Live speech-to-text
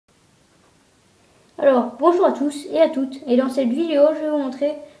Alors, bonjour à tous et à toutes, et dans cette vidéo, je vais vous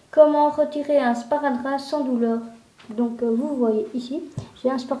montrer comment retirer un sparadrap sans douleur. Donc, vous voyez ici, j'ai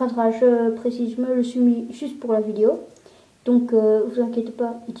un sparadrap, je précise, je me le suis mis juste pour la vidéo. Donc, vous inquiétez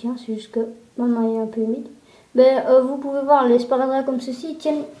pas, il tient, c'est juste que ma main est un peu humide. Mais vous pouvez voir, les sparadraps comme ceci, ils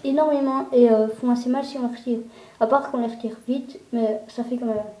tiennent énormément et font assez mal si on les retire. À part qu'on les retire vite, mais ça fait quand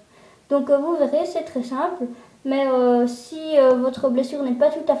même. Donc, vous verrez, c'est très simple. Mais si votre blessure n'est pas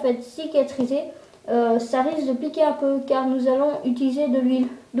tout à fait cicatrisée, ça risque de piquer un peu car nous allons utiliser de l'huile.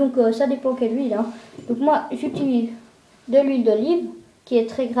 Donc ça dépend quelle huile. Hein. Donc moi j'utilise de l'huile qui est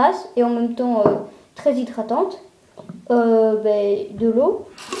très grasse et en même temps très hydratante. De l'eau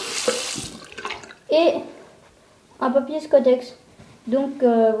et un papier Scotex. Donc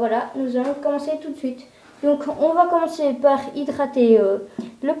voilà, nous allons commencer tout de suite. Donc on va commencer par hydrater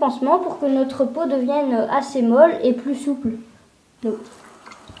le pansement pour que notre peau devienne assez molle et plus souple. Donc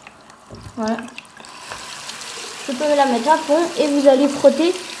voilà. Je peux la mettre à fond et vous allez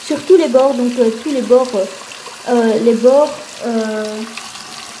frotter sur tous les bords, donc tous les bords,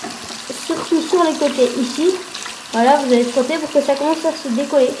 surtout sur les côtés ici. Voilà, vous allez frotter pour que ça commence à se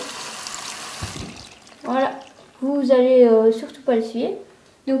décoller. Voilà, vous allez surtout pas l'essuyer.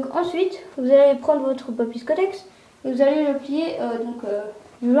 Donc ensuite, vous allez prendre votre papier Scotex et vous allez le plier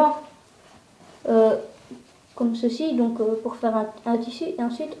genre comme ceci, donc pour faire un tissu et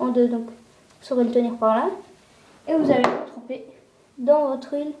ensuite en deux. Donc vous saurez le tenir par là. Et vous allez le tremper dans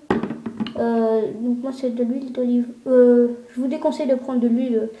votre huile. Donc moi c'est de l'huile d'olive. Je vous déconseille de prendre de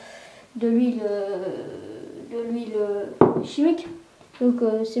l'huile chimique. Donc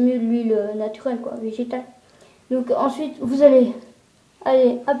c'est mieux de l'huile naturelle, quoi, végétale. Donc ensuite vous allez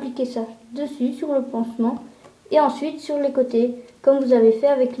appliquer ça dessus sur le pansement et ensuite sur les côtés comme vous avez fait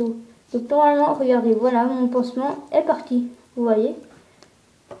avec l'eau. Donc normalement regardez, voilà, mon pansement est parti. Vous voyez,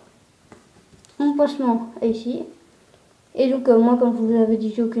 mon pansement est ici. Et donc moi, comme je vous avais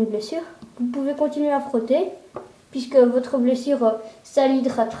dit, j'ai aucune blessure. Vous pouvez continuer à frotter puisque votre blessure, ça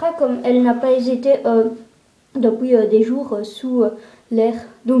l'hydratera comme elle n'a pas été depuis des jours sous l'air.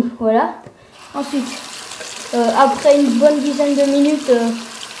 Donc voilà. Ensuite, après une bonne dizaine de minutes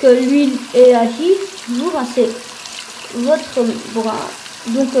que l'huile est agi, vous rincez votre bras.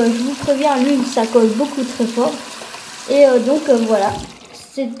 Donc je vous préviens, l'huile ça colle beaucoup très fort. Et voilà,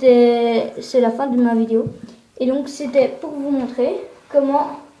 c'est la fin de ma vidéo. Et donc c'était pour vous montrer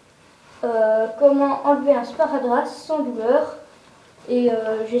comment enlever un sparadrap sans douleur. Et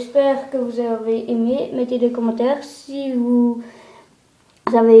j'espère que vous avez aimé. Mettez des commentaires si vous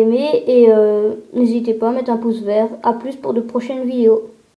avez aimé. Et n'hésitez pas à mettre un pouce vert. A plus pour de prochaines vidéos.